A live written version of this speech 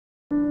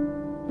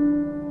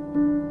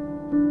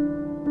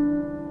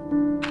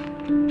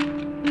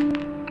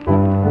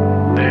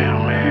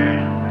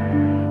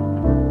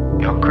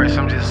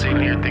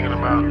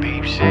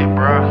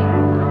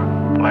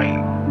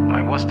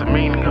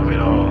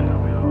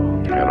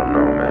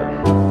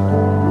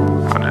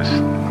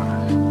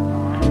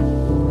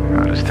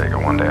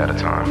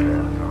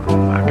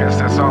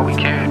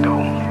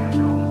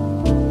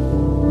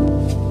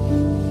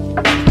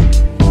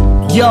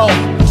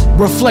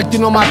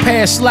reflecting on my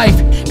past life.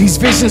 These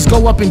visions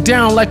go up and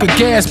down like a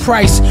gas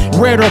price,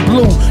 red or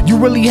blue. You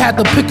really had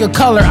to pick a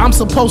color. I'm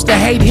supposed to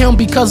hate him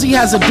because he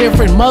has a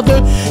different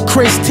mother.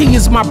 Chris T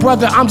is my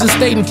brother, I'm just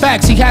stating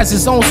facts. He has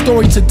his own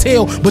story to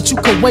tell, but you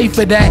could wait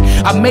for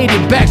that. I made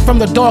it back from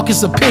the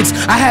darkest of pits.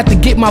 I had to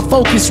get my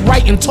focus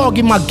right and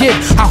target my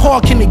gift. How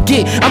hard can it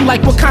get? I'm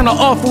like, what kind of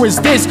offer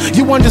is this?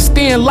 You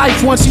understand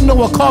life once you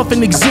know a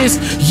coffin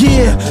exists.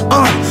 Yeah,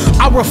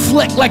 I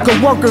reflect like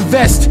a worker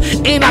vest,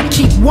 and I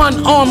keep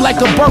one arm like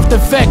a birth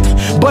defect.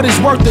 But it's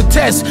worth the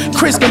test.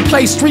 Chris can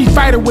play Street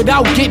Fighter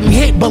without getting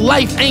hit, but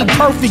life ain't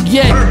perfect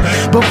yet.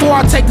 Before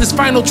I take this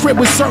final trip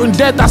with certain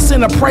death, I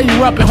send a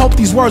prayer up and hope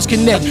these words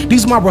connect.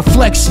 These my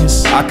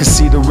reflections. I could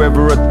see the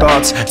river of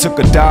thoughts, took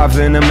a dive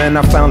in them and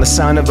I found the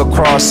sign of a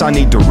cross. I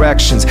need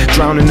directions,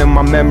 drowning in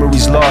my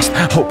memories lost,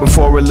 hoping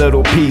for a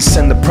little peace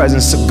in the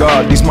presence of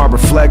God. These my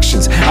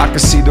reflections. I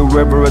could see the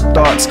river of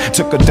thoughts,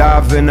 took a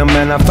dive in them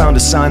and I found a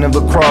sign of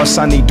a cross.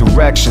 I need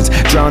directions,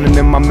 drowning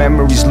in my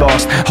memories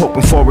lost,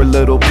 hoping for a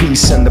little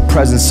peace in the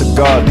presence of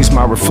God. These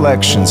my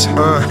reflections.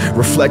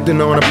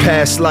 Reflecting on a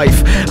past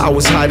life, I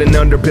was hiding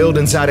under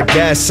buildings out of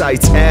gas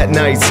sites at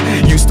nights.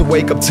 Used to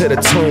wake up to the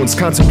tunes,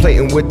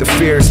 contemplating with the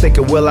fears,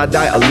 thinking will I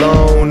die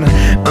alone?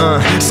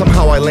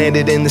 Somehow I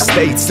landed in the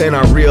States, then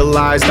I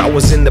realized I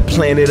was in the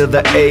planet of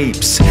the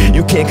apes.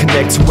 You can't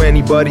connect to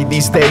anybody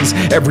these days,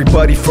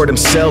 everybody for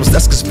themselves,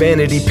 that's cause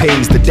vanity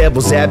pays. The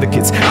devil's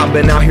advocates, I've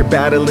been out here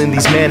battling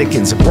these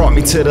mannequins. It brought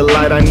me to the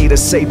light, I need a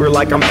saber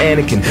like I'm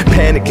Anakin,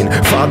 panicking.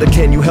 Father,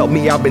 can you help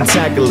me? I've been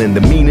tackling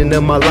the meaning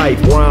of my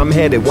life, where I'm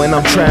headed when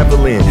I'm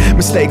traveling.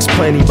 Mistakes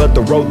plenty, but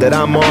the road that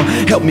I'm on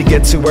helped me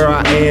get to where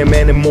I am,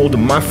 and it molded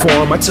my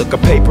form. I took a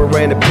paper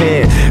and a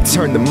pen,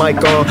 turned the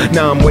mic on,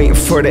 now I'm waiting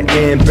for the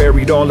end.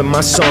 Buried all of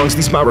my songs,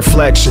 these my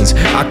reflections.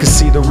 I could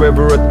see the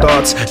river of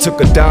thoughts,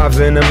 took a dive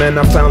in them and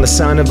I found the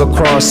sign of a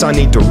cross. I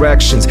need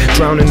directions,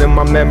 drowning in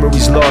my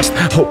memories lost,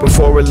 hoping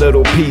for a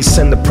little peace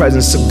in the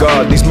presence of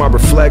God. These my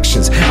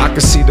reflections. I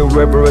could see the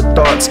river of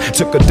thoughts,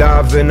 took a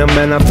dive in them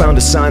and I found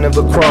a sign of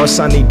a cross.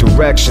 I need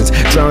directions,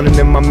 drowning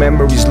in my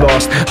memories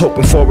lost,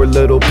 hoping for a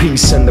little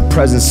peace in the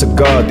presence of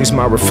God. These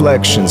my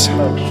reflections.